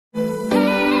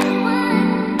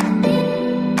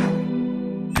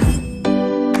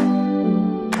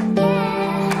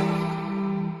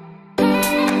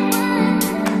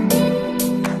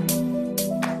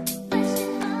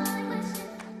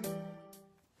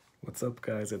What's up,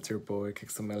 guys? It's your boy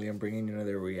Kixamillion bringing you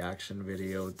another reaction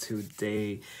video.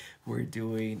 Today we're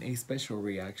doing a special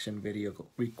reaction video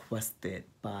requested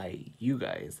by you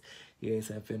guys. You guys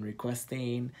have been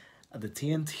requesting the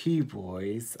TNT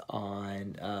Boys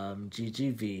on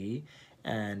GGV,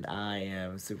 and I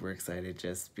am super excited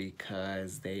just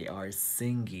because they are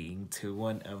singing to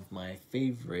one of my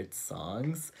favorite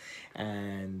songs,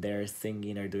 and they're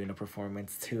singing or doing a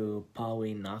performance to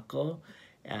Pauwi.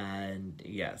 And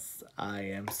yes, I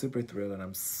am super thrilled and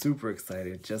I'm super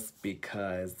excited just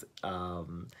because I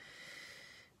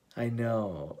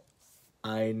know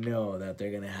that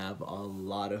they're gonna have a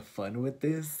lot of fun with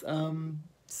this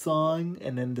song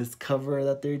and then this cover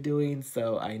that they're doing.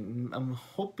 So I'm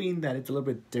hoping that it's a little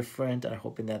bit different. I'm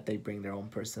hoping that they bring their own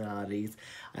personalities.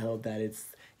 I hope that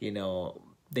it's,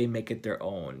 they make it their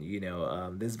own.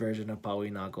 This version of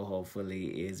Pauwi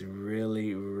hopefully is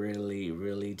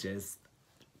really just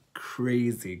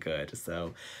crazy good.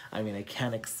 So I mean, I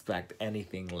can't expect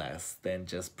anything less than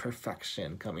just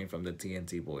perfection coming from the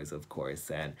TNT Boys, of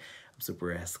course. And I'm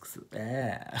super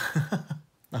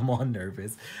I'm all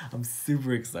nervous. I'm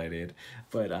super excited,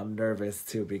 but I'm nervous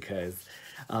too because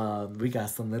we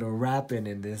got some little rapping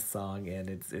in this song, and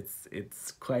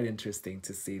it's quite interesting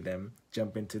to see them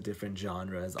jump into different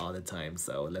genres all the time.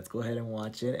 So let's go ahead and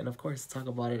watch it, and of course talk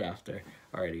about it after.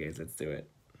 Alrighty, guys, let's do it.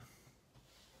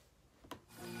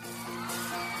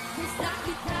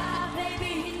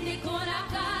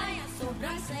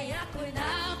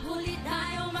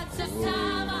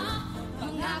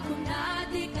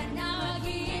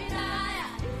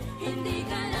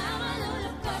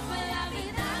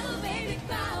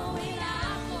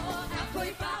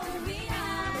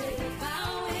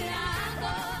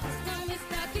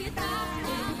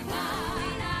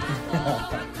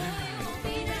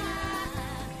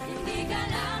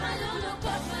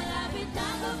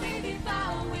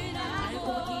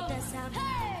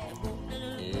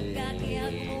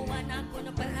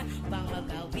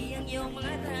 Pangagawi ang iyong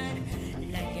mga tan.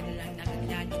 Lagi na lang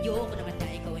nakakalayo ko naman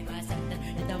tayo ikaw ay masaktan.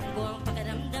 Nadam ko ang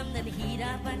pakiramdam na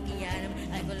nahihirapan. Kaya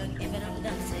naman ay ko lang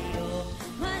iparamdam sa'yo.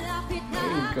 Malapit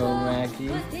na ako,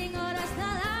 kunting oras na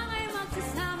lang ay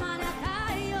magsasama na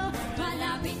tayo.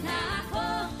 Malapit na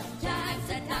ako, dyan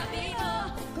sa tabi mo.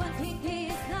 Kunting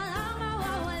tiis na lang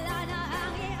mawawala na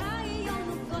ang iyong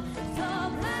lungkot.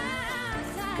 Sobrang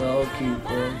saya. Go,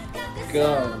 keeper.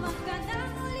 Go.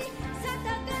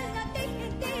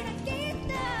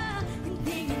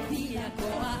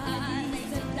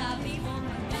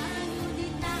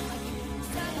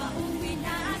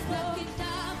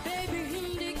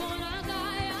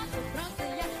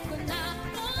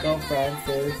 Go,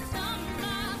 Francis.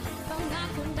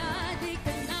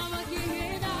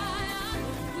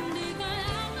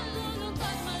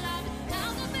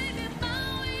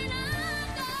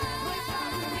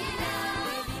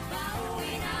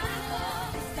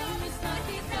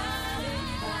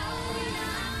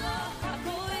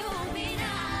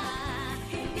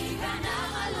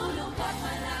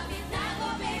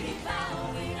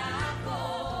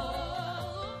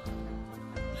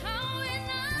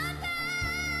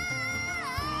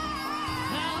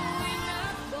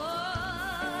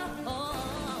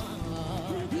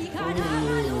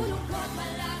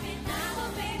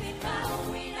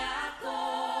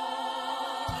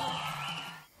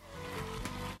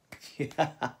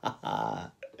 Yeah.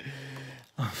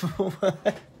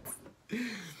 What?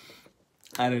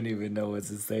 I don't even know what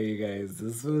to say, you guys.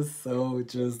 This was so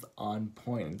just on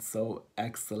point, so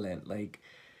excellent. Like,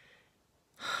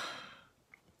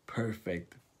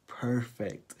 perfect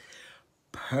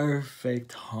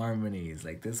harmonies.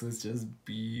 Like, this was just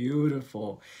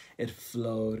beautiful. It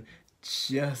flowed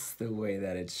just the way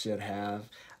that it should have.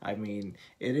 I mean,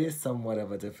 it is somewhat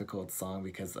of a difficult song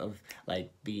because of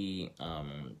like the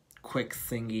quick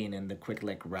singing and the quick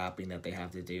like rapping that they have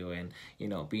to do, and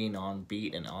being on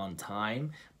beat and on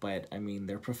time. But I mean,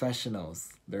 they're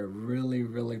professionals. They're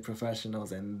really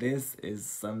professionals, and this is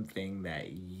something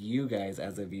that you guys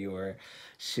as a viewer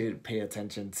should pay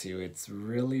attention to. It's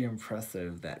really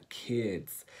impressive that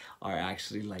kids are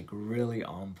actually like really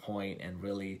on point and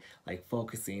really like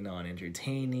focusing on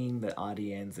entertaining the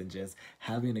audience and just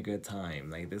having a good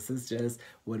time. Like, this is just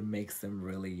what makes them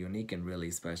really unique and really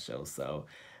special. So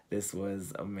this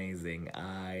was amazing.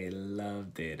 I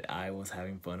loved it. I was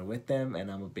having fun with them, and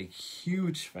I'm a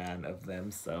huge fan of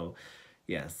them. So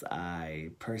yes,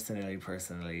 I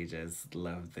personally just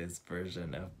love this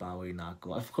version of Pauwi.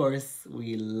 Of course,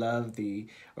 we love the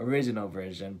original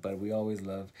version, but we always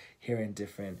love hearing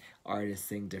different artists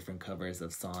sing different covers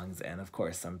of songs. And of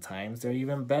course, sometimes they're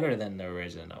even better than the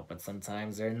original, but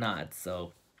sometimes they're not.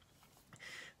 So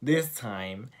this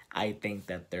time I think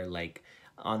that they're like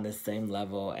on the same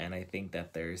level, and I think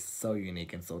that they're so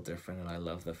unique and so different, and I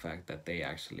love the fact that they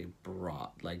actually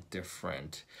brought like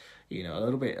different, you know, a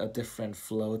little bit a different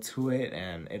flow to it,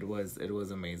 and it was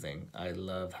amazing. I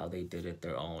love how they did it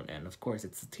their own, and of course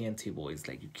it's the TNT Boys,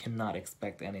 like you cannot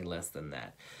expect any less than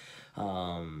that.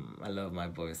 I love my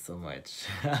voice so much.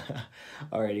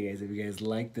 Alrighty guys, if you guys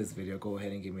like this video, go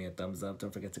ahead and give me a thumbs up.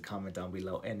 Don't forget to comment down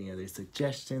below any other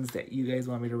suggestions that you guys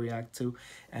want me to react to,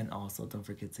 and also don't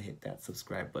forget to hit that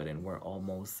subscribe button. We're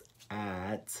almost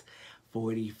at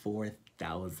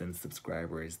 44,000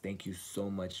 subscribers. Thank you so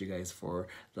much, you guys, for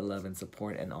the love and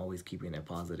support and always keeping it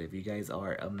positive. You guys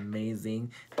are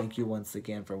amazing. Thank you once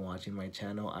again for watching my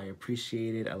channel. I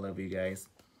appreciate it. I love you guys.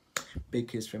 Big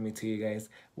kiss from me to you guys.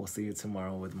 We'll see you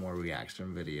tomorrow with more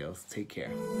reaction videos. Take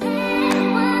care.